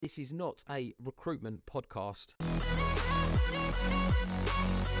This is not a recruitment podcast.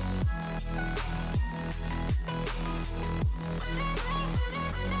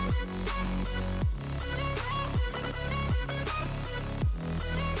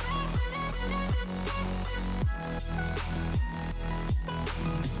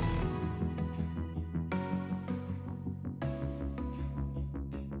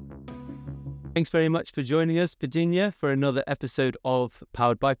 Thanks very much for joining us, Virginia, for another episode of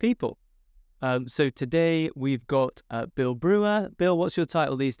Powered by People. So today we've got Bill Brewer. Bill, what's your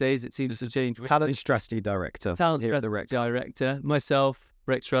title these days? It seems to change. Talent Strategy Director. Talent Strategy Director. Myself,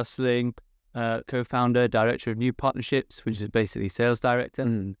 Rex Rustling, co-founder, Director of New Partnerships, which is basically Sales Director.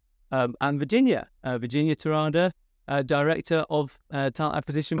 And Virginia Tirado, Director of Talent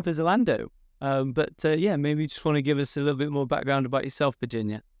Acquisition for Zalando. Maybe you just want to give us a little bit more background about yourself,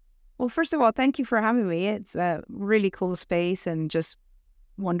 Virginia. Well, first of all, thank you for having me. It's a really cool space and just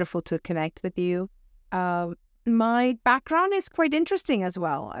wonderful to connect with you. My background is quite interesting as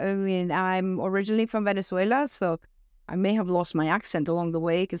well. I mean, I'm originally from Venezuela, so I may have lost my accent along the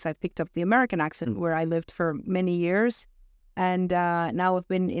way because I picked up the American accent where I lived for many years. And now I've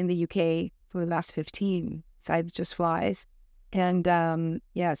been in the UK for the last 15. Time just flies. And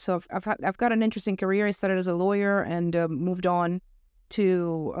so I've got an interesting career. I started as a lawyer and moved on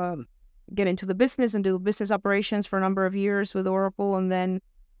to get into the business and do business operations for a number of years with Oracle. And then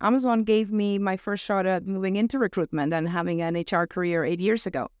Amazon gave me my first shot at moving into recruitment and having an HR career 8 years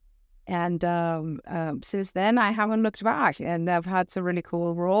ago. And since then, I haven't looked back, and I've had some really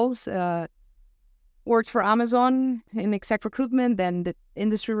cool roles. Worked for Amazon in exec recruitment, then the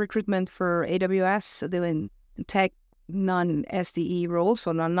industry recruitment for AWS, doing tech non-SDE roles,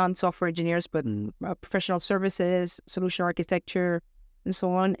 so non-software engineers, but professional services, solution architecture, and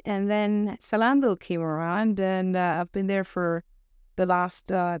so on. And then Zalando came around, and I've been there for the last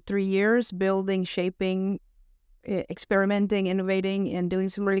 3 years, building, shaping, experimenting, innovating, and doing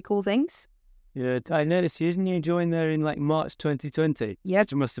some really cool things. Yeah, I noticed you joined there in March 2020. Yep.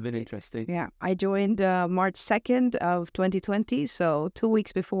 Which must have been interesting. Yeah, I joined March 2nd of 2020, so 2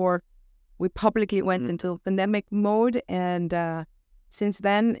 weeks before we publicly went into pandemic mode. And since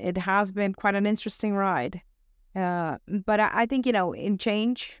then, it has been quite an interesting ride. But I think, in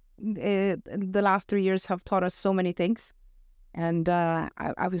change, the last 3 years have taught us so many things. And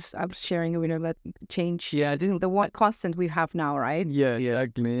I was sharing, that change. Yeah, the one constant we have now, right? Yeah,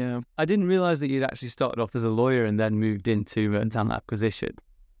 exactly. Yeah, I didn't realize that you'd actually started off as a lawyer and then moved into talent acquisition.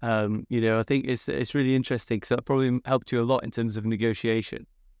 I think it's really interesting because that probably helped you a lot in terms of negotiation.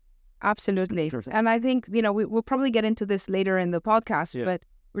 Absolutely. And I think, we'll probably get into this later in the podcast, but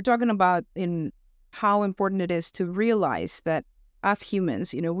we're talking about in how important it is to realize that as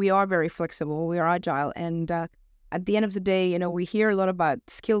humans, we are very flexible, we are agile. And at the end of the day, we hear a lot about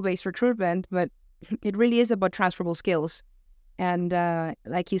skill-based recruitment, but it really is about transferable skills. And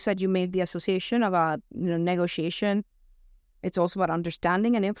like you said, you made the association about, negotiation. It's also about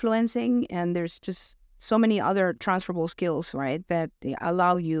understanding and influencing. And there's just so many other transferable skills, right, that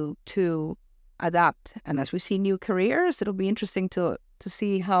allow you to adapt. And as we see new careers, it'll be interesting to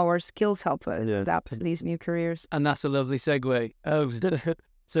see how our skills help us adapt to these new careers. And that's a lovely segue.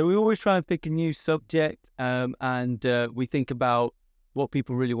 So we always try and pick a new subject and we think about what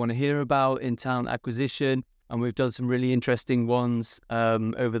people really want to hear about in talent acquisition. And we've done some really interesting ones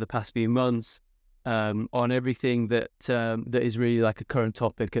over the past few months. On everything that is really a current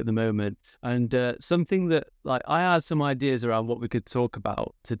topic at the moment. And something that I had some ideas around what we could talk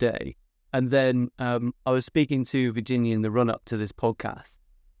about today. And then I was speaking to Virginia in the run-up to this podcast.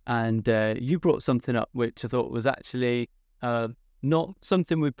 And you brought something up which I thought was actually not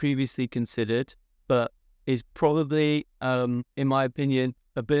something we previously considered, but is probably, in my opinion,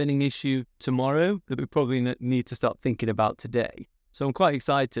 a burning issue tomorrow that we probably need to start thinking about today. So I'm quite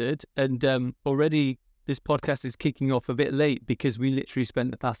excited, and already this podcast is kicking off a bit late because we literally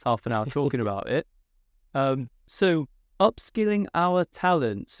spent the past half an hour talking about it. So upskilling our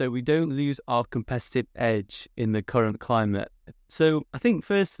talent so we don't lose our competitive edge in the current climate. So I think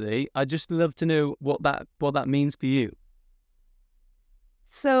firstly, I'd just love to know what that means for you.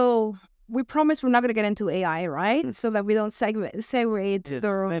 So we promise we're not going to get into AI, right? So that we don't segue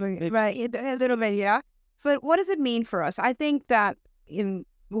a little bit, yeah. But what does it mean for us? I think that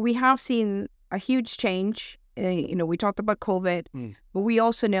we have seen a huge change. We talked about COVID, but we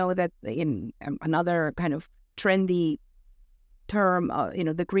also know that in another kind of trendy term,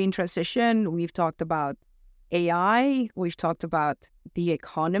 the green transition, we've talked about AI, we've talked about the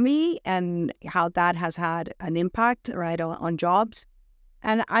economy and how that has had an impact, right, on jobs.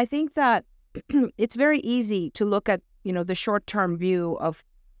 And I think that it's very easy to look at, the short-term view of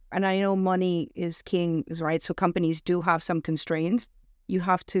and I know money is king, is right. So companies do have some constraints. You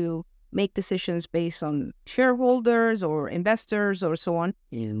have to make decisions based on shareholders or investors or so on.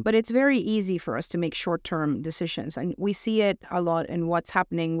 But it's very easy for us to make short-term decisions. And we see it a lot in what's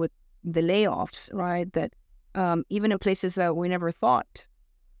happening with the layoffs, right? That even in places that we never thought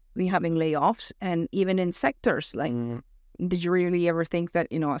we having layoffs, and even in sectors like, did you really ever think that,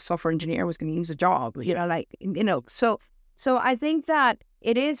 a software engineer was going to lose a job? So I think that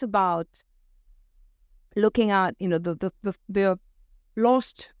it is about looking at, the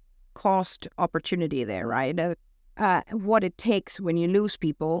lost cost opportunity there, right? What it takes when you lose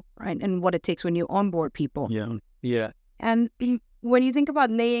people, right? And what it takes when you onboard people. Yeah. And when you think about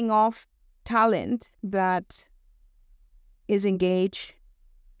laying off talent that is engaged,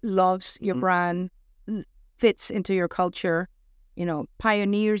 loves your brand, fits into your culture,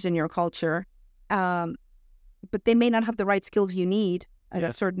 pioneers in your culture, but they may not have the right skills you need at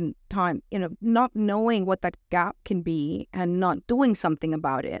a certain time, not knowing what that gap can be and not doing something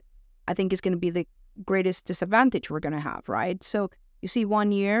about it, I think is going to be the greatest disadvantage we're going to have, right? So you see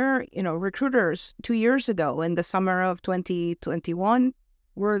 1 year, recruiters 2 years ago in the summer of 2021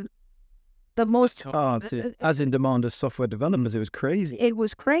 were the most... as in demand as software developers, it was crazy. It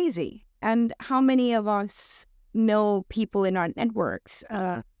was crazy. And how many of us know people in our networks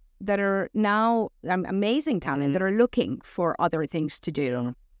that are now amazing talent that are looking for other things to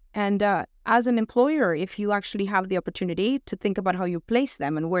do? And as an employer, if you actually have the opportunity to think about how you place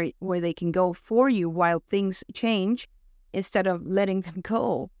them and where they can go for you while things change, instead of letting them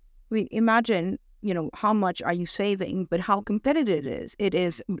go, imagine, how much are you saving, but how competitive it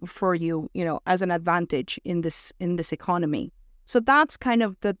is for you, as an advantage in this economy. So that's kind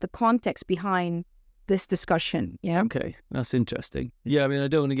of the context behind this discussion. Yeah. Okay, that's interesting. Yeah, I mean, I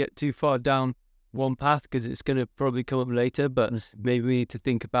don't want to get too far down one path because it's going to probably come up later, but maybe we need to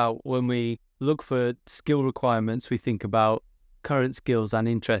think about when we look for skill requirements, we think about current skills and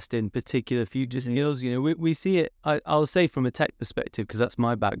interest in particular future skills. We see it, I'll say from a tech perspective, because that's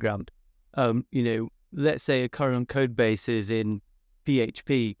my background. Let's say a current code base is in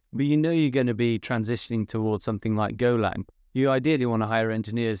PHP, but you're going to be transitioning towards something like Golang. You ideally want to hire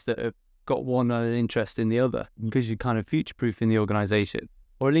engineers that have got one interest in the other because you're kind of future-proofing the organization,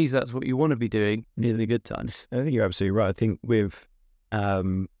 or at least that's what you want to be doing in the good times. I think you're absolutely right. I think with,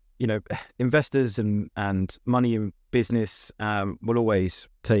 investors and money in business will always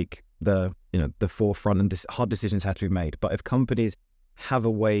take the forefront, and hard decisions have to be made. But if companies have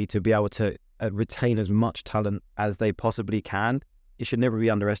a way to be able to retain as much talent as they possibly can, it should never be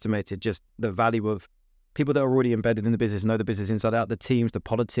underestimated, just the value of people that are already embedded in the business, know the business inside out, the teams, the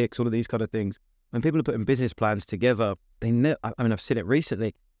politics, all of these kind of things. When people are putting business plans together, I've seen it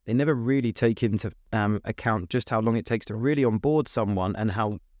recently, they never really take into account just how long it takes to really onboard someone, and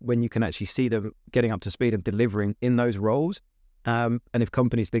how when you can actually see them getting up to speed and delivering in those roles. And if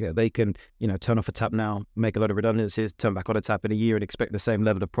companies think that they can, turn off a tap now, make a lot of redundancies, turn back on a tap in a year and expect the same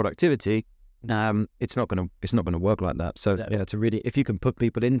level of productivity, it's not going to work like that. So to really, if you can put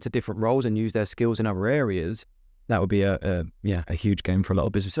people into different roles and use their skills in other areas, that would be a huge game for a lot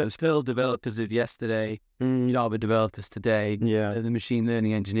of businesses. So it's still developers of yesterday, Java developers today, the machine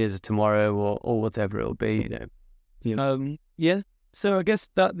learning engineers of tomorrow, or whatever it'll be. So I guess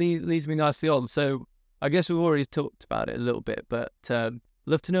that leads me nicely on. So I guess we've already talked about it a little bit, but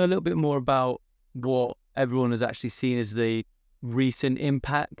love to know a little bit more about what everyone has actually seen as the recent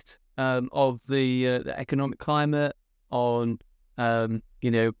impact of the economic climate on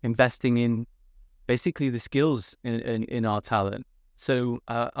investing in basically the skills in our talent. So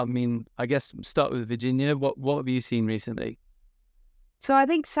I guess start with Virginia. What have you seen recently? So I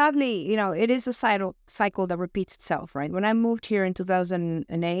think sadly, it is a cycle that repeats itself, right? When I moved here in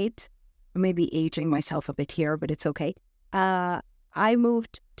 2008, maybe aging myself a bit here, but it's okay. I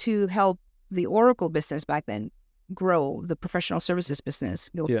moved to help the Oracle business back then grow the professional services business,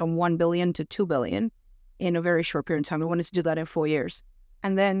 from 1 billion to 2 billion in a very short period of time. I wanted to do that in 4 years.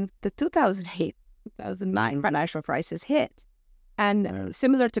 And then the 2008, 2009 financial crisis hit. And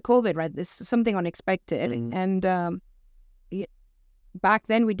similar to COVID, right? This is something unexpected. And back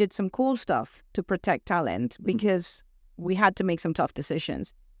then we did some cool stuff to protect talent because we had to make some tough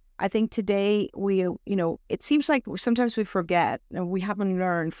decisions. I think today it seems like sometimes we forget and we haven't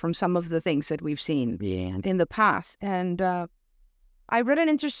learned from some of the things that we've seen in the past. And I read an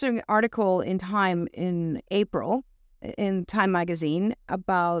interesting article in Time in April, in Time magazine,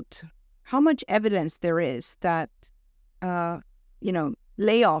 about how much evidence there is that,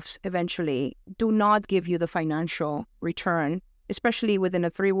 layoffs eventually do not give you the financial return, especially within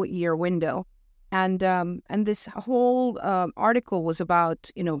a 3-year window, And this whole article was about,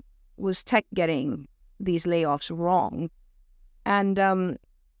 was tech getting these layoffs wrong? And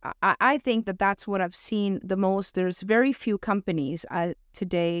I think that that's what I've seen the most. There's very few companies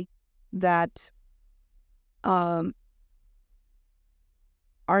today that are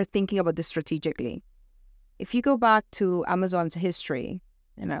thinking about this strategically. If you go back to Amazon's history,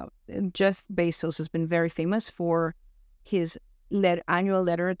 Jeff Bezos has been very famous for his annual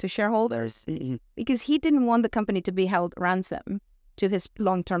letter to shareholders, because he didn't want the company to be held ransom to his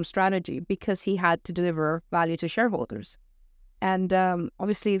long-term strategy, because he had to deliver value to shareholders. And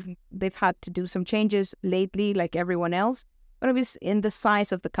obviously, they've had to do some changes lately, like everyone else. But obviously, in the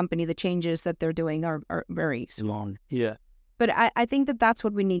size of the company, the changes that they're doing are very small. Yeah. But I think that that's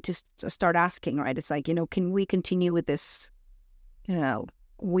what we need to start asking, right? It's like, can we continue with this,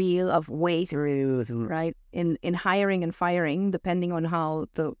 wheel of waste, right? In hiring and firing, depending on how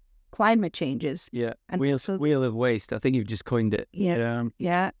the climate changes. Yeah. And wheel of waste. I think you've just coined it. Yeah.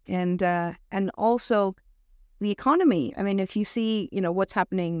 Yeah. And also the economy. I mean, if you see, what's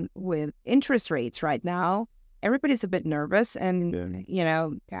happening with interest rates right now, everybody's a bit nervous, and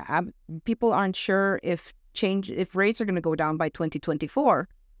people aren't sure if rates are going to go down by 2024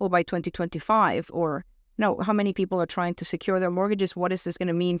 or by 2025, or how many people are trying to secure their mortgages. What is this going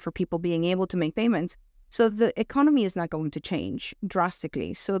to mean for people being able to make payments? So the economy is not going to change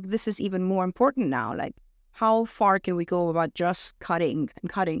drastically. So this is even more important now. Like, how far can we go about just cutting and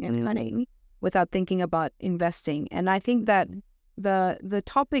cutting and cutting without thinking about investing? And I think that the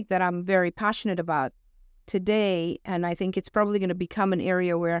topic that I'm very passionate about today, and I think it's probably going to become an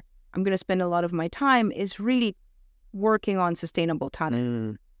area where I'm going to spend a lot of my time, is really working on sustainable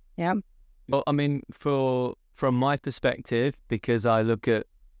talent. Yeah. Well, I mean, from my perspective, because I look at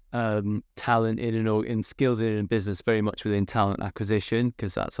talent in skills in business very much within talent acquisition,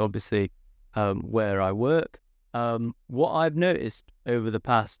 because that's obviously where I work. What I've noticed over the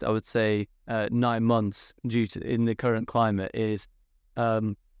past, I would say, 9 months, in the current climate, is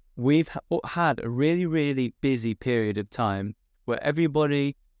we've had a really, really busy period of time where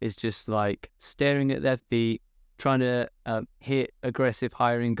everybody is just like staring at their feet, trying to hit aggressive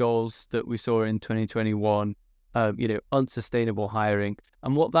hiring goals that we saw in 2021, unsustainable hiring.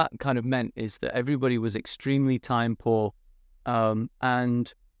 And what that kind of meant is that everybody was extremely time poor.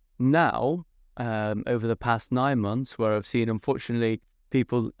 And now, over the past 9 months, where I've seen, unfortunately,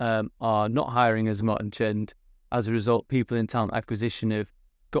 people are not hiring as much, and as a result, people in talent acquisition have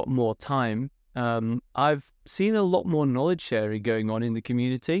got more time. I've seen a lot more knowledge sharing going on in the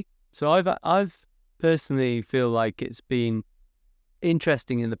community. So I've personally feel like it's been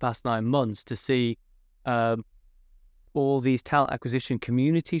interesting in the past 9 months to see all these talent acquisition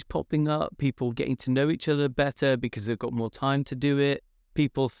communities popping up, people getting to know each other better because they've got more time to do it,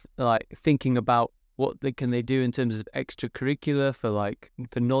 people thinking about what they can do in terms of extracurricular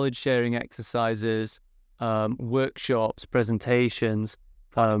for knowledge sharing exercises, workshops, presentations.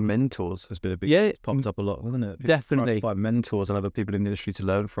 Mentors has been a big, it's popped up a lot, hasn't it? Definitely. Find mentors and other people in the industry to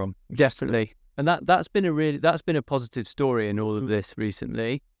learn from. Definitely. And that's been a positive story in all of this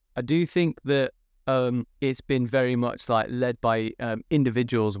recently. I do think that it's been very much led by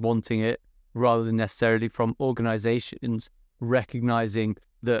individuals wanting it, rather than necessarily from organizations recognizing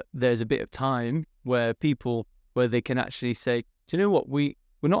that there's a bit of time where they can actually say, do you know what, we're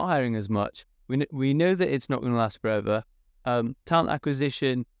not hiring as much. We know that it's not going to last forever. Talent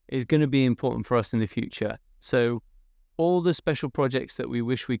acquisition is going to be important for us in the future. So all the special projects that we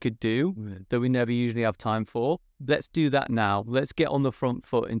wish we could do that we never usually have time for, let's do that now. Let's get on the front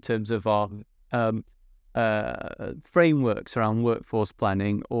foot in terms of our frameworks around workforce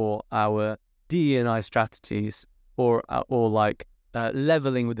planning, or our DE&I strategies, or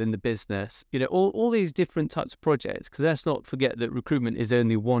leveling within the business. All these different types of projects, because let's not forget that recruitment is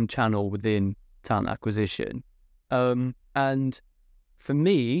only one channel within talent acquisition. And for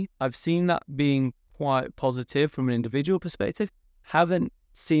me, I've seen that being quite positive from an individual perspective. Haven't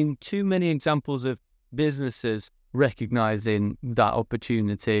seen too many examples of businesses recognizing that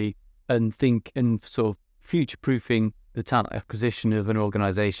opportunity and sort of future-proofing the talent acquisition of an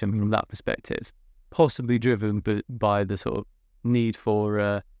organization from that perspective, possibly driven by the sort of need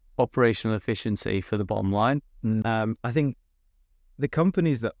for operational efficiency for the bottom line. I think the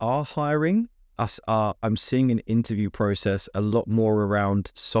companies that are hiring I'm seeing an interview process a lot more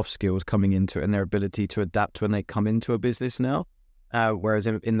around soft skills coming into it and their ability to adapt when they come into a business now. Whereas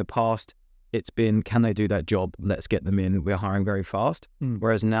in the past, it's been, can they do that job? Let's get them in. We're hiring very fast.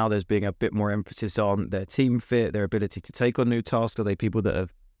 Whereas now there's being a bit more emphasis on their team fit, their ability to take on new tasks. Are they people that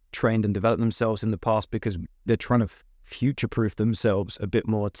have trained and developed themselves in the past? Because they're trying to future-proof themselves a bit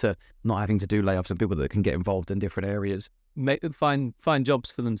more to not having to do layoffs and people that can get involved in different areas. Find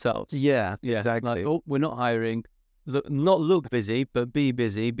jobs for themselves. Yeah, Yeah, exactly. like, oh, we're not hiring. Look busy, but be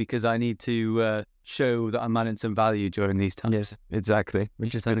busy because I need to show that I'm adding some value during these times. Yes, exactly.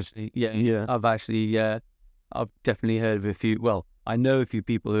 Which is actually, I've definitely heard of a few. Well, I know a few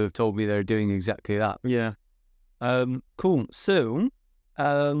people who have told me they're doing exactly that. Yeah. Cool. So,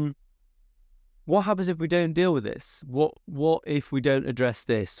 what happens if we don't deal with this? What if we don't address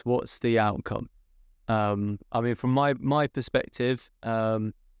this? What's the outcome? I mean, from my perspective,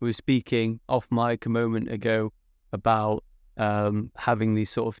 we were speaking off mic a moment ago about having these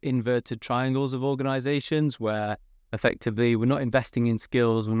sort of inverted triangles of organizations where effectively we're not investing in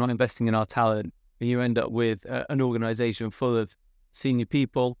skills, we're not investing in our talent, and you end up with an organization full of senior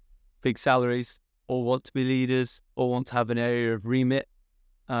people, big salaries, all want to be leaders, all want to have an area of remit,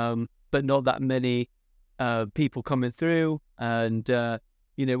 but not that many people coming through. And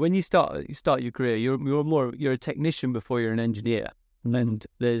when you start your career, you're a technician before you're an engineer, and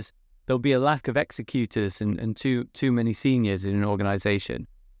there'll be a lack of executors and too many seniors in an organization,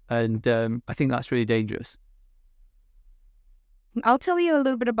 and I think that's really dangerous. I'll tell you a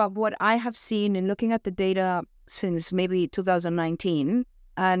little bit about what I have seen in looking at the data since maybe 2019,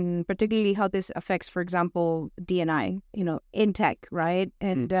 and particularly how this affects, for example, D&I, in tech, right?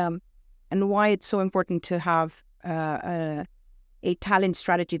 And why it's so important to have a talent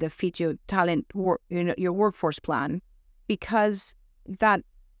strategy that fits your your workforce plan, because that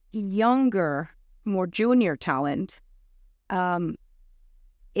younger, more junior talent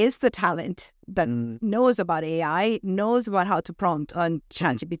is the talent that knows about AI, knows about how to prompt on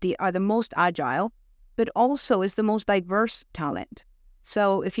ChatGPT, are the most agile, but also is the most diverse talent.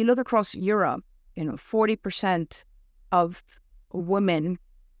 So if you look across Europe, 40% of women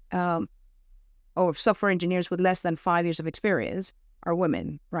or software engineers with less than 5 years of experience are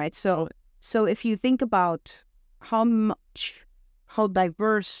women, right? So if you think about how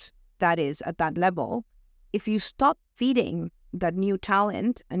diverse that is at that level, if you stop feeding that new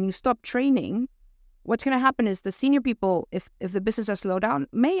talent and you stop training, what's going to happen is the senior people, if the business has slowed down,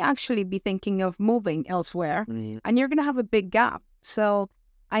 may actually be thinking of moving elsewhere, and you're going to have a big gap. So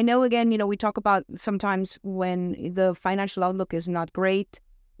I know, again, we talk about sometimes when the financial outlook is not great,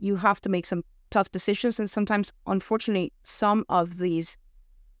 you have to make some tough decisions, and sometimes, unfortunately, some of these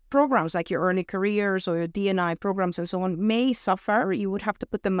programs like your early careers or your D&I programs and so on may suffer. You would have to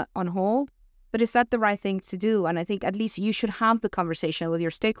put them on hold. But is that the right thing to do? And I think at least you should have the conversation with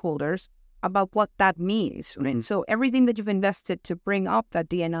your stakeholders about what that means. Right? So everything that you've invested to bring up that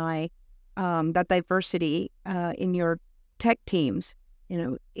D&I, that diversity in your tech teams,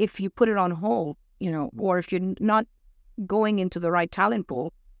 if you put it on hold, or if you're not going into the right talent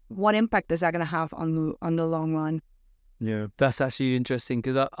pool, what impact is that going to have on the long run? Yeah, that's actually interesting,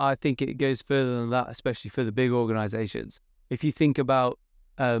 because I think it goes further than that, especially for the big organizations. If you think about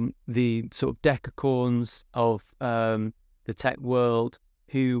the sort of decacorns of the tech world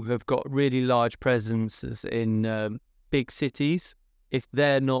who have got really large presences in big cities, if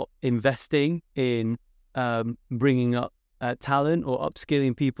they're not investing in bringing up talent or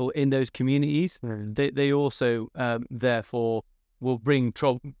upskilling people in those communities, they also therefore will bring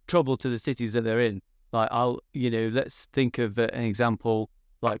trouble to the cities that they're in. Like let's think of an example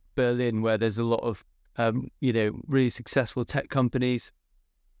like Berlin, where there's a lot of really successful tech companies.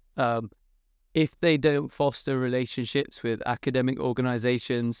 If they don't foster relationships with academic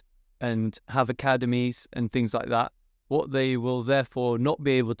organizations and have academies and things like that, what they will therefore not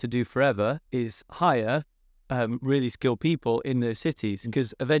be able to do forever is hire really skilled people in those cities,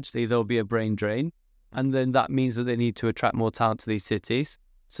 because eventually there'll be a brain drain, and then that means that they need to attract more talent to these cities.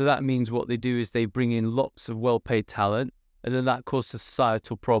 So that means what they do is they bring in lots of well-paid talent, and then that causes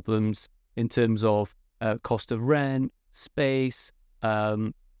societal problems in terms of cost of rent, space,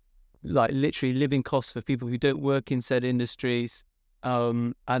 like literally living costs for people who don't work in said industries,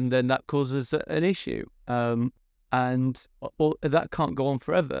 and then that causes an issue, and that can't go on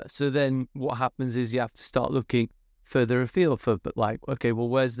forever. So then what happens is you have to start looking further afield for, but like, okay, well,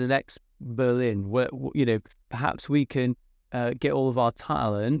 where's the next Berlin? Where, perhaps we can get all of our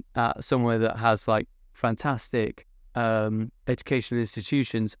talent at somewhere that has like fantastic educational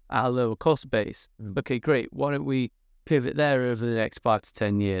institutions at a lower cost base. Okay, great. Why don't we pivot there over the next 5 to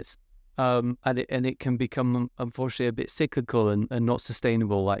 10 years? And it can become, unfortunately, a bit cyclical and not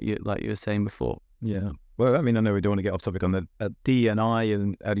sustainable, like you were saying before. Yeah. Well, I mean, I know we don't want to get off topic on the D&I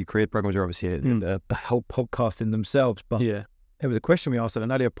and early career programs are obviously the whole podcast in themselves. But it was a question we asked on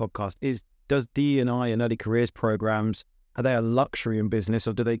an earlier podcast: does D&I and early careers programs are they a luxury in business,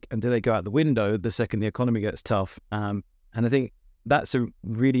 or do they go out the window the second the economy gets tough? And I think that's a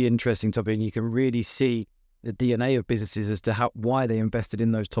really interesting topic, and you can really see the DNA of businesses as to why they invested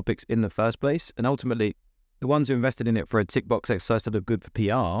in those topics in the first place. And ultimately, the ones who invested in it for a tick box exercise that look good for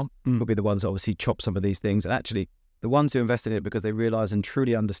PR will be the ones that obviously chop some of these things. And actually, the ones who invested in it because they realize and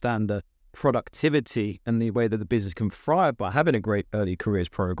truly understand the productivity and the way that the business can thrive by having a great early careers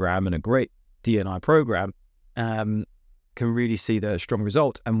program and a great D&I program, can really see the strong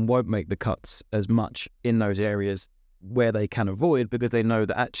results and won't make the cuts as much in those areas where they can avoid, because they know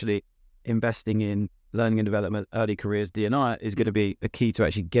that actually investing in learning and development, early careers, D&I is going to be a key to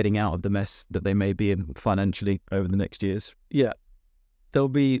actually getting out of the mess that they may be in financially over the next years. Yeah, there'll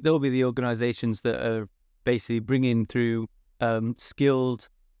be the organizations that are basically bringing through skilled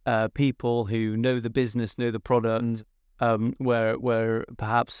people who know the business, know the product, where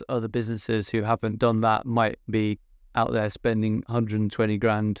perhaps other businesses who haven't done that might be out there spending 120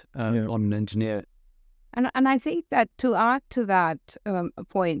 grand on an engineer. And I think that to add to that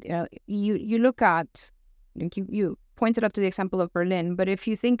point, you look at, you pointed up to the example of Berlin, but if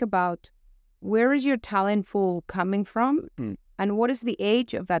you think about where is your talent pool coming from, and what is the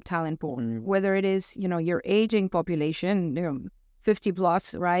age of that talent pool, whether it is your aging population, 50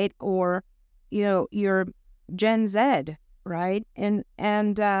 plus, right, or your Gen Z, right, and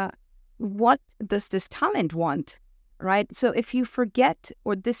what does this talent want? Right. So if you forget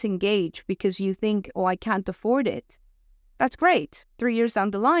or disengage because you think, oh, I can't afford it, that's great. 3 years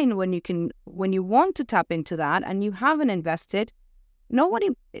down the line, when you want to tap into that and you haven't invested, nobody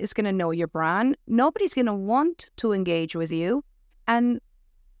is going to know your brand. Nobody's going to want to engage with you. And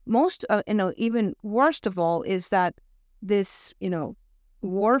most, even worst of all is that this,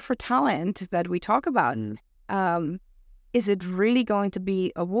 war for talent that we talk about, is it really going to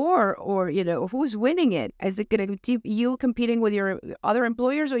be a war, or, who's winning it? Is it going to be you competing with your other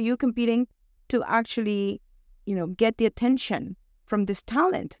employers, or you competing to actually, get the attention from this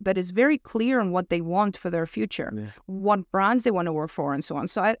talent that is very clear on what they want for their future, what brands they want to work for, and so on.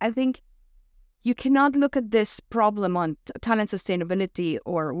 So I think you cannot look at this problem on talent sustainability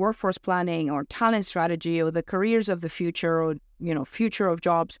or workforce planning or talent strategy or the careers of the future or, future of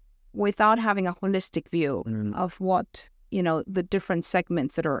jobs without having a holistic view of what the different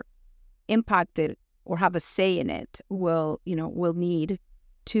segments that are impacted or have a say in it will need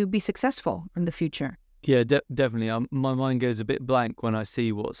to be successful in the future. Yeah, definitely. My mind goes a bit blank when I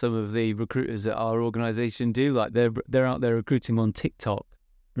see what some of the recruiters at our organization do. Like they're out there recruiting on TikTok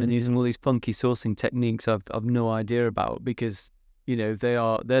and using all these funky sourcing techniques I've no idea about, because they're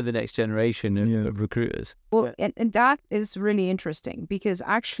the next generation of recruiters. Well, and that is really interesting, because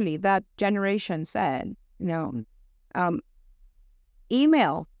actually that generation said,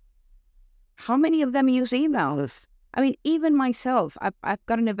 email. How many of them use email? I mean, even myself, I've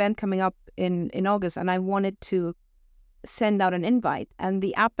got an event coming up in August, and I wanted to send out an invite, and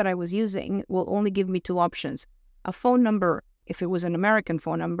the app that I was using will only give me two options: a phone number, if it was an American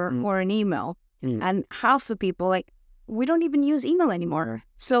phone number, or an email. And half the people, we don't even use email anymore.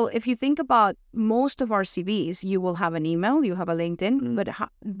 So if you think about most of our CVs, you will have an email, you have a LinkedIn, but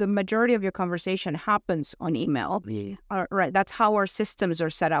the majority of your conversation happens on email. Right. That's how our systems are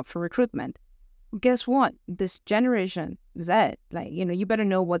set up for recruitment. Guess what? This generation Z, you better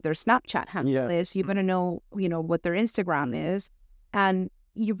know what their Snapchat handle is. You better know, what their Instagram is, and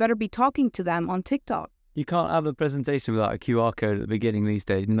you better be talking to them on TikTok. You can't have a presentation without a QR code at the beginning these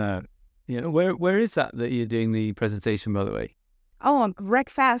days. No. Yeah, where is that you're doing the presentation, by the way? Oh, on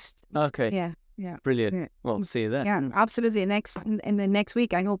RecFast. Okay. Yeah. Brilliant. Yeah. Well, see you there. Yeah, absolutely. In the next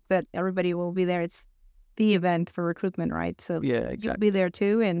week, I hope that everybody will be there. It's the event for recruitment, right? So yeah, exactly. You'll be there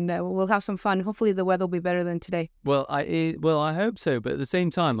too, and we'll have some fun. Hopefully, the weather will be better than today. Well, I hope so. But at the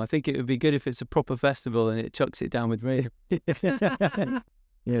same time, I think it would be good if it's a proper festival and it chucks it down with rain.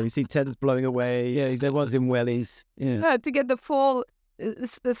 You see tents blowing away. Yeah, everyone's in wellies. Yeah, to get the full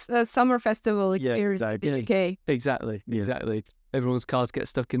summer festival experience. Exactly. Exactly. Everyone's cars get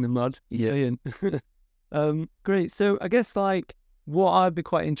stuck in the mud. Great. So I guess what I'd be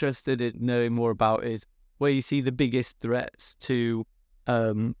quite interested in knowing more about is where you see the biggest threats to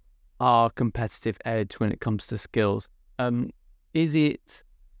our competitive edge when it comes to skills. Is it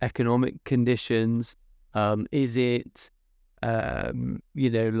economic conditions? Is it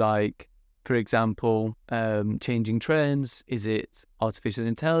for example, changing trends? Is it artificial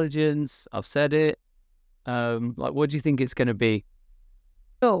intelligence? I've said it. What do you think it's going to be?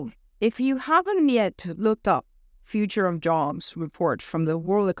 So, if you haven't yet looked up Future of Jobs report from the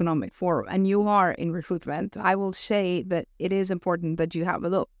World Economic Forum and you are in recruitment, I will say that it is important that you have a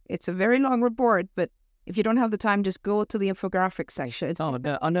look. It's a very long report, but If you don't have the time, just go to the infographic section. Oh,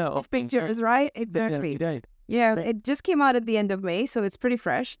 no, I know. Of pictures, right? Exactly. Yeah. Yeah, it just came out at the end of May, so it's pretty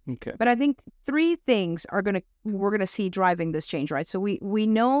fresh. Okay. But I think 3 things we're gonna see driving this change, right? So we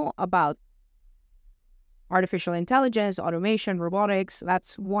know about artificial intelligence, automation, robotics.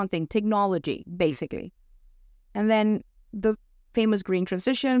 That's one thing. Technology, basically, and then the famous green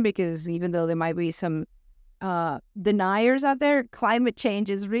transition. Because even though there might be some deniers out there, climate change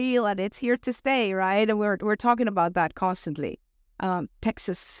is real and it's here to stay, right? And we're talking about that constantly.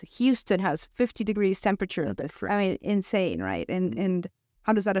 Texas, Houston has 50 degrees temperature. I mean, insane, right? And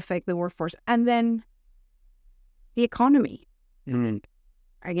how does that affect the workforce? And then the economy.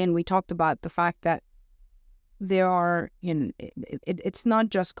 Again, we talked about the fact that there are, it's not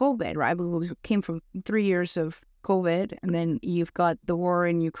just COVID, right? We came from 3 years of COVID, and then you've got the war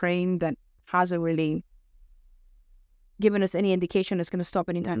in Ukraine that hasn't really given us any indication it's going to stop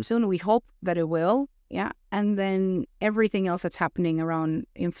anytime soon. We hope that it will. Yeah. And then everything else that's happening around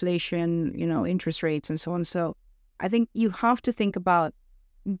inflation, interest rates and so on. So I think you have to think about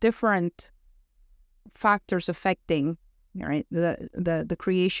different factors affecting, right, the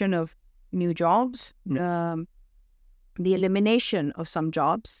creation of new jobs, the elimination of some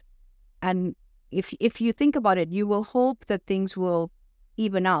jobs. And if you think about it, you will hope that things will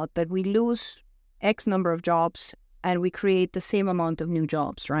even out, that we lose X number of jobs and we create the same amount of new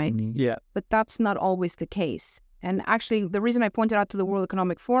jobs, right? Yeah. But that's not always the case. And actually, the reason I pointed out to the World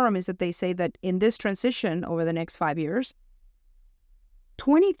Economic Forum is that they say that in this transition over the next 5 years,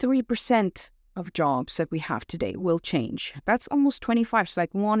 23% of jobs that we have today will change. That's almost 25. It's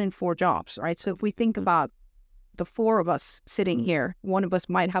like 1 in 4 jobs, right? So if we think about the 4 of us sitting here, 1 of us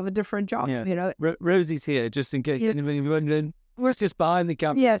might have a different job, Yeah. Rosie's here, just in case anybody wondering. We're just behind the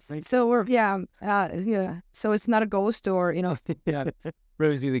camera. Yes. So we're, So it's not a ghost or, Yeah.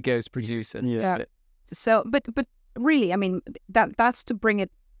 Rosie, the ghost producer. Yeah. So, but really, I mean, that's to bring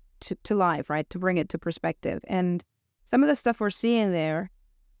it to life, right? To bring it to perspective. And some of the stuff we're seeing there,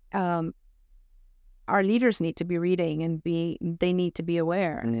 our leaders need to be reading and they need to be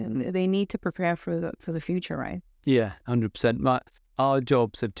aware. And they need to prepare for the future, right? Yeah, 100%. Our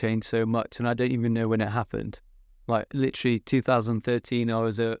jobs have changed so much, and I don't even know when it happened. Like literally 2013, I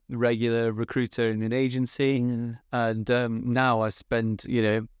was a regular recruiter in an agency, and now I spend,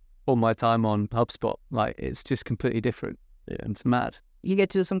 all my time on HubSpot. Like it's just completely different. Yeah, it's mad. You get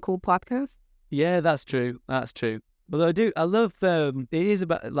to do some cool podcasts? Yeah, that's true. Although I love, it is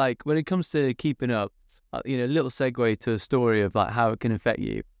about, like, when it comes to keeping up, a little segue to a story of like how it can affect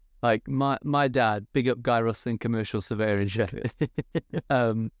you. Like my dad, big up Guy Rustin, commercial surveyor in Sheffield.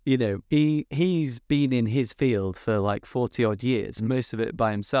 He's been in his field for like 40 odd years, most of it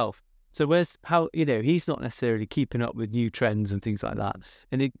by himself. So he's not necessarily keeping up with new trends and things like that.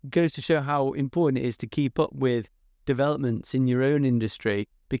 And it goes to show how important it is to keep up with developments in your own industry,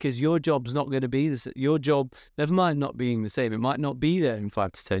 because your job's not going to be this. Your job, never mind not being the same, it might not be there in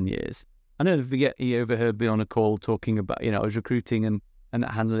 5 to 10 years. I never forget, he overheard me on a call talking about, I was recruiting an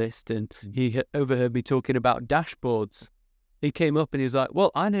analyst, and he overheard me talking about dashboards. He came up and he was like,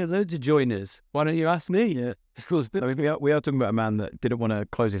 well, I know loads of joiners. Why don't you ask me? Yeah. We are talking about a man that didn't want to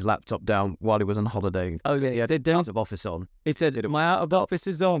close his laptop down while he was on holiday. Oh, yeah. He had out of office on. He said, my out of office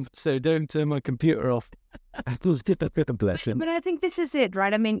is on, so don't turn my computer off. Bless him. But I think this is it,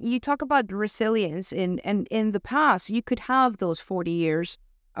 right? I mean, you talk about resilience, and in the past, you could have those 40 years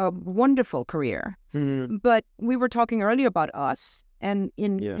of wonderful career. But we were talking earlier about us. And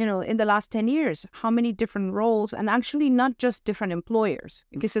in the last 10 years, how many different roles, and actually not just different employers,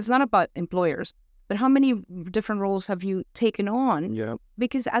 because it's not about employers, but how many different roles have you taken on? Yeah.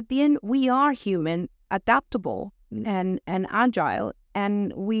 Because at the end, we are human, adaptable and agile,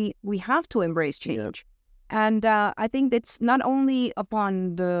 and we have to embrace change. Yeah. And I think it's not only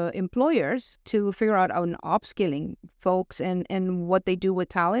upon the employers to figure out on upskilling folks and what they do with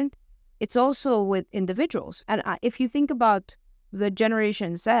talent, it's also with individuals. And if you think about the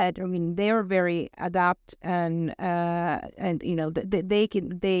Generation Z, I mean, they are very adept, and they're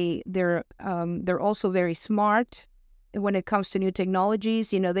also very smart when it comes to new technologies.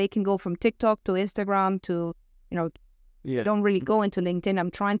 They can go from TikTok to Instagram to, don't really go into LinkedIn.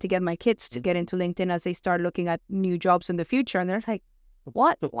 I'm trying to get my kids to get into LinkedIn as they start looking at new jobs in the future, and they're like,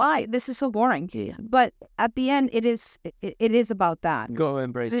 what? Why? This is so boring. Yeah. But at the end, it is about that. Go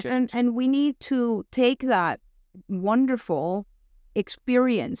embrace change. And we need to take that wonderful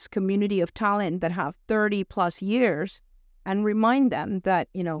experience community of talent that have 30 plus years and remind them that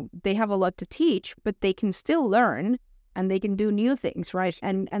they have a lot to teach, but they can still learn and they can do new things, right?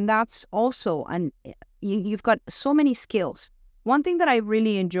 And that's also, and you've got so many skills. One thing that I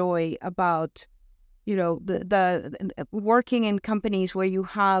really enjoy about the working in companies where you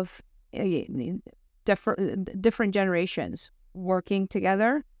have different generations working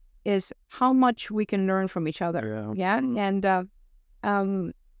together is how much we can learn from each other. Yeah. And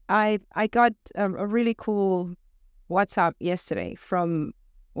I got a really cool WhatsApp yesterday from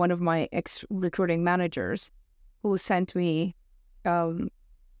one of my ex-recruiting managers who sent me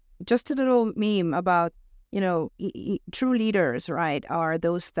just a little meme about, true leaders, right, are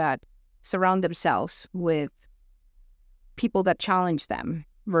those that surround themselves with people that challenge them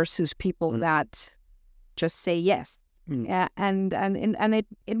versus people that just say yes. And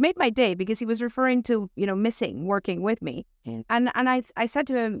it made my day because he was referring to, missing working with me. And I said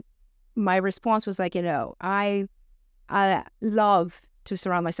to him, my response was like, I love to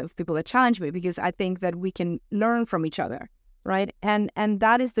surround myself with people that challenge me because I think that we can learn from each other, right? And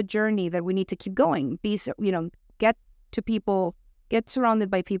that is the journey that we need to keep going. Get surrounded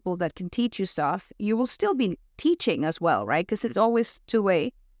by people that can teach you stuff. You will still be teaching as well, right? Because it's always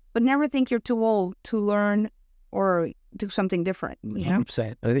two-way. But never think you're too old to learn or do something different. Yeah,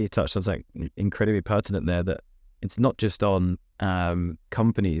 I think you touched on something incredibly pertinent there, that it's not just on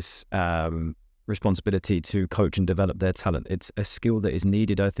companies' responsibility to coach and develop their talent. It's a skill that is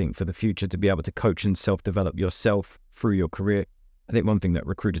needed, I think, for the future, to be able to coach and self-develop yourself through your career. I think one thing that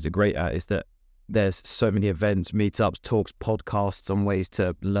recruiters are great at is that there's so many events, meetups, talks, podcasts on ways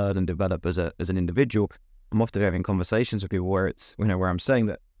to learn and develop as an individual. I'm often having conversations with people where it's, where I'm saying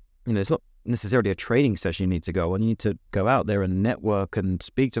that, it's not necessarily a training session you need to go on. You need to go out there and network and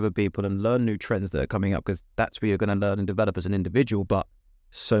speak to other people and learn new trends that are coming up, because that's where you're going to learn and develop as an individual. But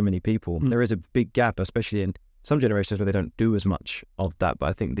so many people, there is a big gap, especially in some generations where they don't do as much of that. But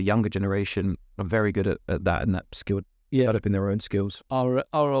I think the younger generation are very good at that, and that skill, developing their own skills. Our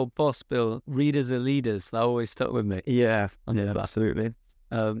old boss, Bill, readers are leaders. That always stuck with me. Yeah, absolutely.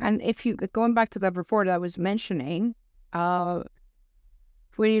 And if you, going back to that report I was mentioning,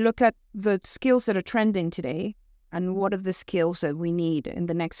 when you look at the skills that are trending today and what are the skills that we need in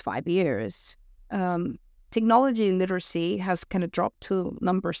the next 5 years, technology literacy has kind of dropped to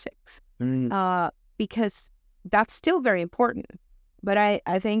number 6 because that's still very important. But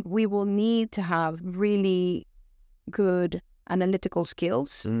I think we will need to have really good analytical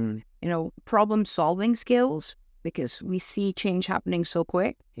skills, problem-solving skills, because we see change happening so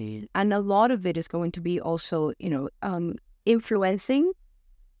quick. And a lot of it is going to be also, influencing.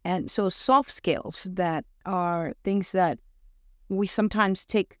 And so soft skills that are things that we sometimes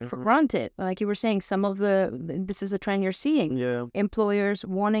take for granted. Like you were saying, this is a trend you're seeing. Yeah. Employers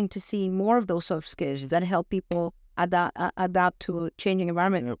wanting to see more of those soft skills that help people adapt to a changing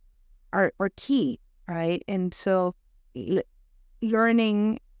environment are key, right? And so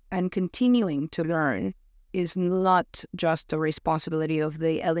learning and continuing to learn is not just a responsibility of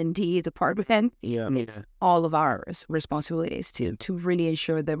the L&D department. It's all of our responsibilities to really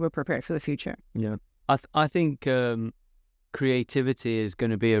ensure that we're prepared for the future. Yeah, I think creativity is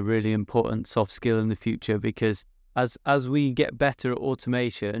going to be a really important soft skill in the future, because as we get better at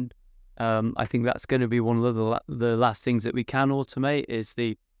automation, I think that's going to be one of the last things that we can automate, is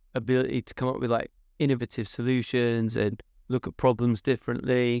the ability to come up with like innovative solutions and look at problems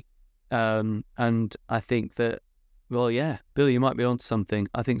differently. And I think that, Bill, you might be onto something.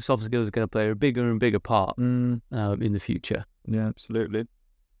 I think soft skills are going to play a bigger and bigger part in the future. Yeah, absolutely.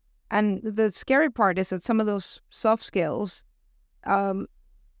 And the scary part is that some of those soft skills,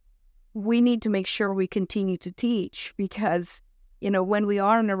 we need to make sure we continue to teach, because, when we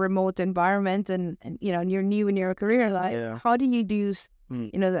are in a remote environment and you're new in your career, how do you do,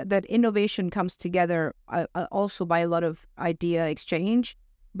 that innovation comes together also by a lot of idea exchange,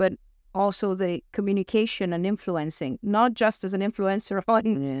 but also the communication and influencing, not just as an influencer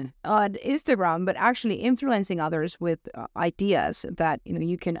on Instagram, but actually influencing others with ideas that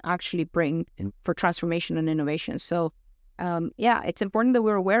you can actually bring for transformation and innovation. So it's important that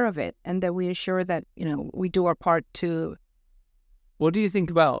we're aware of it and that we ensure that we do our part to. What do you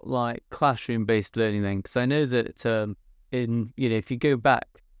think about like classroom-based learning then? Because I know that if you go back,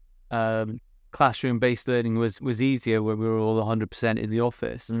 classroom-based learning was easier when we were all 100% in the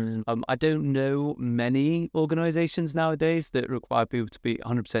office. I don't know many organizations nowadays that require people to be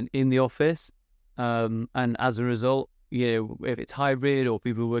 100% in the office. And as a result, if it's hybrid or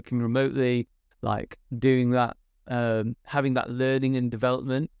people working remotely, like doing that, having that learning and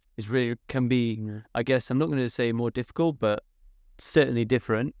development can be, I guess, I'm not going to say more difficult, but certainly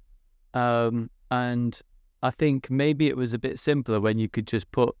different. And I think maybe it was a bit simpler when you could just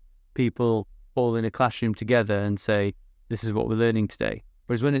put people all in a classroom together and say, this is what we're learning today.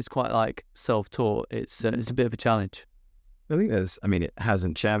 Whereas when it's quite like self-taught, it's a bit of a challenge. I think it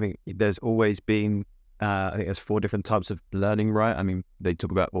hasn't changed. I think there's always been, I think there's 4 different types of learning, right? I mean, they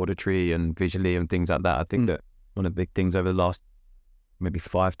talk about auditory and visually and things like that. I think that one of the big things over the last maybe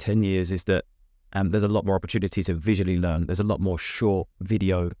 5-10 years is that there's a lot more opportunity to visually learn. There's a lot more short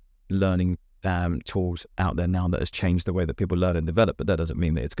video learning tools out there now that has changed the way that people learn and develop, but that doesn't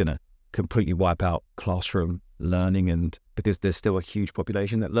mean that it's going to completely wipe out classroom learning, and because there's still a huge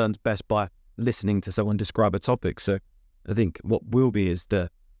population that learns best by listening to someone describe a topic. So I think what will be is the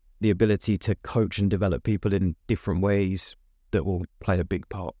ability to coach and develop people in different ways that will play a big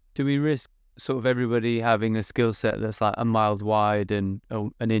part. Do we risk sort of everybody having a skill set that's like a mile wide and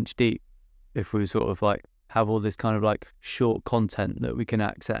an inch deep if we sort of like have all this kind of like short content that we can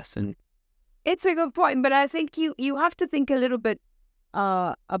access? And it's a good point, but I think you have to think a little bit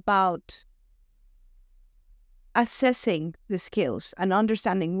about assessing the skills and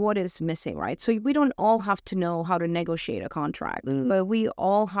understanding what is missing, right? So we don't all have to know how to negotiate a contract, but we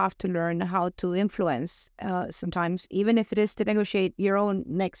all have to learn how to influence, sometimes, even if it is to negotiate your own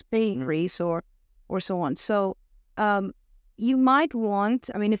next pay increase or so on. So you might want,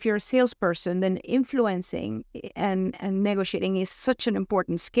 I mean, if you're a salesperson, then influencing and negotiating is such an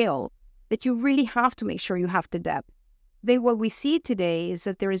important skill that you really have to make sure you have the depth. What we see today is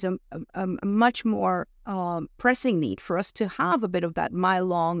that there is a much more pressing need for us to have a bit of that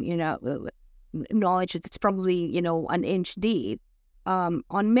mile-long, knowledge that's probably, an inch deep on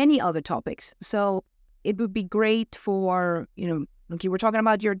many other topics. So it would be great for, like you were talking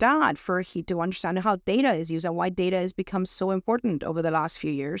about your dad, for he to understand how data is used and why data has become so important over the last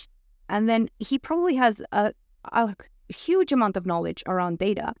few years. And then he probably has a huge amount of knowledge around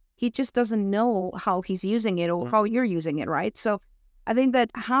data. He just doesn't know how he's using it or how you're using it, right? So I think that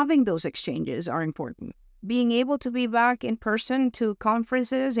having those exchanges are important. Being able to be back in person to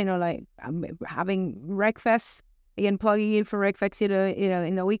conferences, like having RecFest, again, plugging in for RecFest,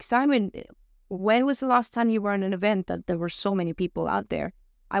 in a week's time. And when was the last time you were in an event that there were so many people out there?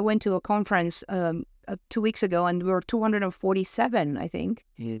 I went to a conference 2 weeks ago, and we were 247, I think,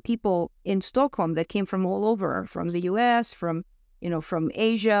 people in Stockholm that came from all over, from the US, from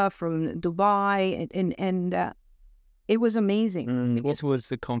Asia, from Dubai, and it was amazing. What was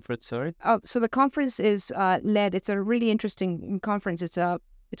the conference, sorry? So the conference is led, it's a really interesting conference.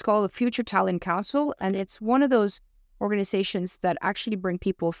 It's called the Future Talent Council, and it's one of those organizations that actually bring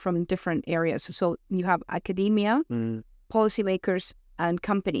people from different areas. So you have academia, policymakers, and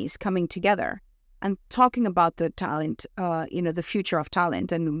companies coming together and talking about the talent, the future of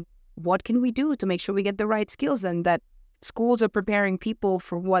talent, and what can we do to make sure we get the right skills, and that schools are preparing people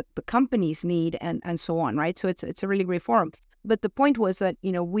for what the companies need, and so on, right? So it's a really great forum. But the point was that,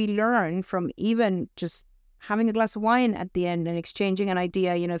 we learn from even just having a glass of wine at the end and exchanging an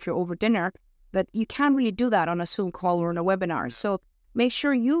idea, if you're over dinner, that you can't really do that on a Zoom call or on a webinar. So make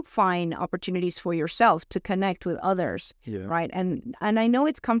sure you find opportunities for yourself to connect with others, right? And I know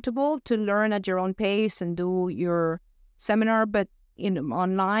it's comfortable to learn at your own pace and do your seminar, but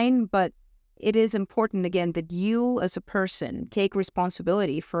online, but it is important, again, that you as a person take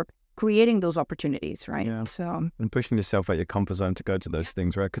responsibility for creating those opportunities, right? Yeah. So, and pushing yourself out your comfort zone to go to those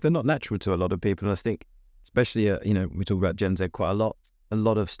things, right? Because they're not natural to a lot of people. And I think, especially, we talk about Gen Z quite a lot. A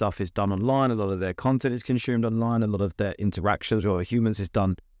lot of stuff is done online. A lot of their content is consumed online. A lot of their interactions with humans is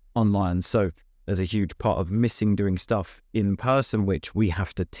done online. So there's a huge part of missing doing stuff in person, which we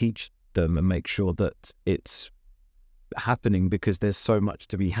have to teach them and make sure that it's happening, because there's so much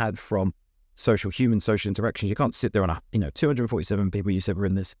to be had from social interactions. You can't sit there on 247 people you said were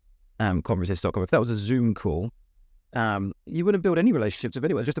in this conferences.com. If that was a Zoom call, you wouldn't build any relationships with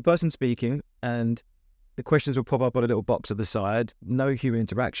anyone. Just a person speaking, and the questions will pop up on a little box at the side. No human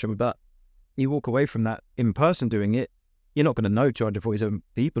interaction. But you walk away from that in person doing it, you're not going to know 247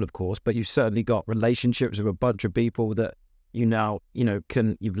 people, of course, but you've certainly got relationships with a bunch of people that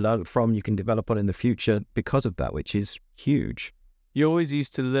you've learned from, you can develop on in the future because of that, which is huge. You always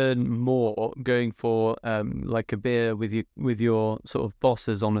used to learn more going for like a beer with your sort of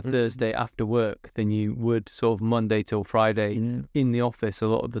bosses on a Thursday after work than you would sort of Monday till Friday in the office a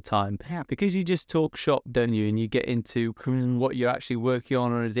lot of the time. Yeah. Because you just talk shop, don't you? And you get into what you're actually working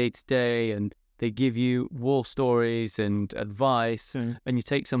on a day-to-day, and they give you war stories and advice, and you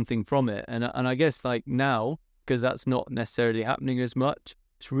take something from it. And I guess like now, because that's not necessarily happening as much,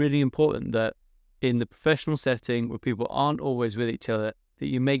 it's really important that in the professional setting where people aren't always with each other, that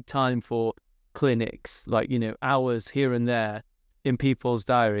you make time for clinics, like, hours here and there in people's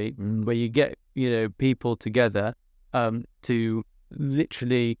diary, where you get, people together to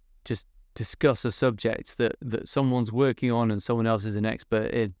literally just discuss a subject that someone's working on and someone else is an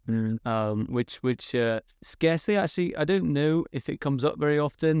expert in, which scarcely actually, I don't know if it comes up very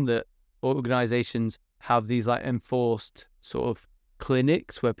often that organizations have these like enforced sort of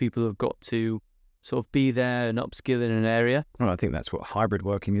clinics where people have got to sort of be there and upskill in an area. Well, I think that's what hybrid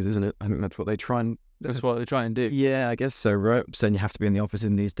working is, isn't it? I think that's what they try and... That's what they try and do. Yeah, I guess so, right? Saying you have to be in the office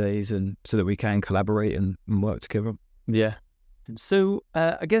in these days and so that we can collaborate and work together. Yeah. So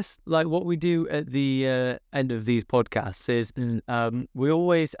I guess like what we do at the end of these podcasts is we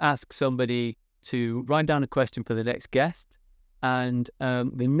always ask somebody to write down a question for the next guest. And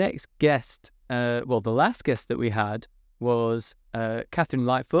the next guest, the last guest that we had was Catherine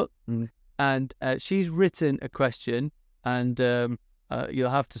Lightfoot. And she's written a question, and you'll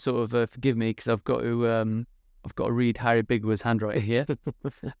have to sort of forgive me because I've got to read Harry Bigwood's handwriting here.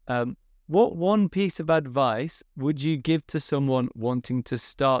 What one piece of advice would you give to someone wanting to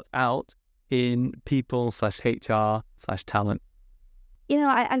start out in people/HR/talent?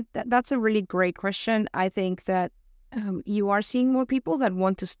 That's a really great question. I think that you are seeing more people that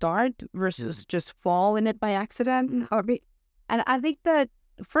want to start versus just fall in it by accident. And I think that,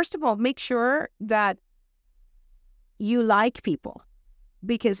 first of all, make sure that you like people.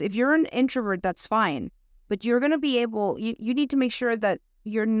 Because if you're an introvert, that's fine. But you're going to be able, you need to make sure that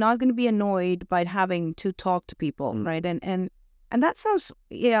you're not going to be annoyed by having to talk to people, right? And that sounds,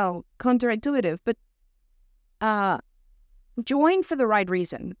 counterintuitive, but join for the right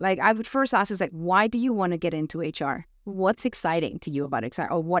reason. Like, I would first ask is like, why do you want to get into HR? What's exciting to you about HR?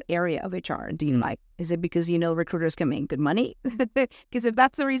 Or what area of HR do you like? Is it because recruiters can make good money? Because if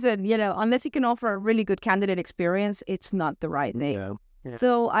that's the reason, unless you can offer a really good candidate experience, it's not the right thing. Yeah.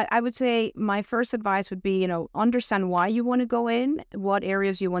 So I would say my first advice would be, understand why you want to go in, what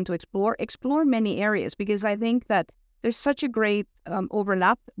areas you want to explore many areas, because I think that there's such a great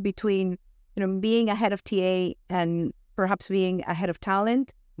overlap between, being a head of TA and perhaps being a head of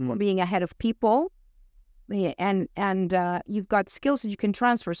talent or being a head of people. And you've got skills that you can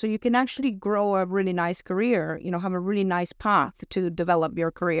transfer, so you can actually grow a really nice career, have a really nice path to develop your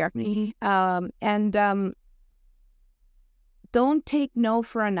career. Don't take no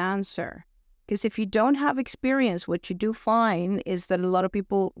for an answer, because if you don't have experience, what you do find is that a lot of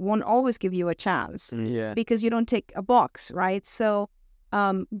people won't always give you a chance because you don't tick a box, right? So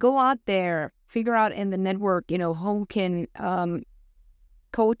go out there, figure out in the network, who can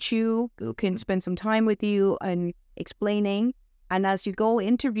coach you, who can spend some time with you and explaining. And as you go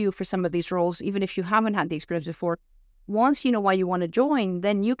interview for some of these roles, even if you haven't had the experience before, once you know why you want to join,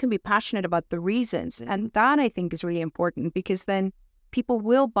 then you can be passionate about the reasons. And that, I think, is really important, because then people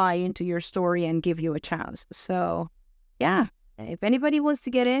will buy into your story and give you a chance. So, yeah, if anybody wants to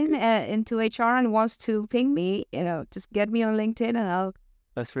get into HR and wants to ping me, just get me on LinkedIn and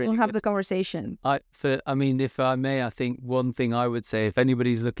we'll have the conversation. If I may, I think one thing I would say, if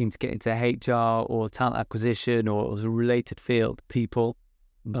anybody's looking to get into HR or talent acquisition or a related field, people,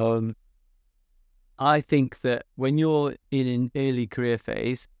 I think that when you're in an early career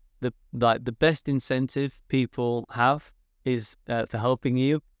phase, the best incentive people have is for helping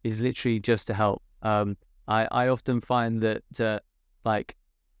you is literally just to help. I often find that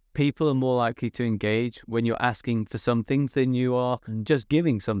people are more likely to engage when you're asking for something than you are just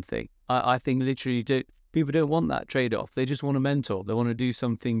giving something. I think literally people don't want that trade-off. They just want a mentor. They want to do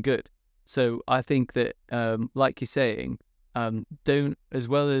something good. So I think that, like you're saying, don't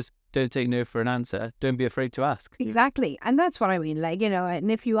take no for an answer, don't be afraid to ask. Exactly. And that's what I mean.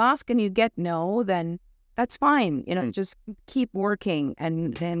 And if you ask and you get no, then that's fine. Just keep working.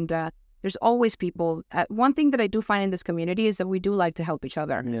 And there's always people. One thing that I do find in this community is that we do like to help each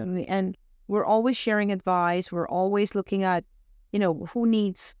other. Yeah. And we're always sharing advice. We're always looking at, who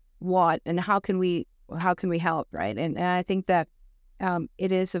needs what and how can we help, right? And I think that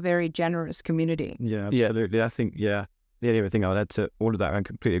it is a very generous community. Yeah, absolutely. Yeah. I think, the only other thing I would add to all of that, and I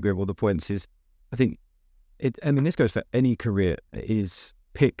completely agree with all the points, is I think this goes for any career, is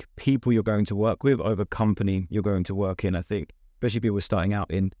pick people you're going to work with over company you're going to work in. I think, especially people starting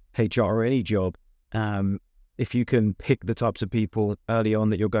out in HR or any job, if you can pick the types of people early on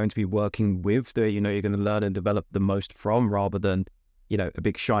that you're going to be working with, that you're going to learn and develop the most from, rather than, a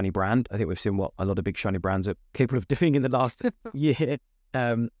big shiny brand. I think we've seen what a lot of big shiny brands are capable of doing in the last year.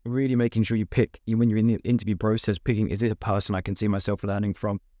 Really making sure you pick, when you're in the interview process, picking, is this a person I can see myself learning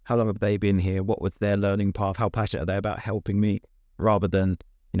from? How long have they been here? What was their learning path? How passionate are they about helping me? Rather than,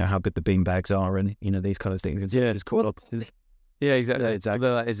 how good the beanbags are and, these kind of things. It's cool. Yeah, exactly.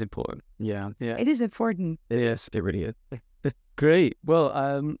 Although that is important. Yeah. It is important. Yes, it really is. Great. Well,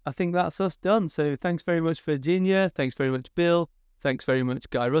 I think that's us done. So thanks very much, Virginia. Thanks very much, Bill, Thanks very much,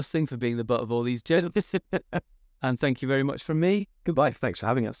 Guy Rustling, for being the butt of all these jokes. And thank you very much from me. Goodbye. Thanks for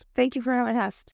having us. Thank you for having us.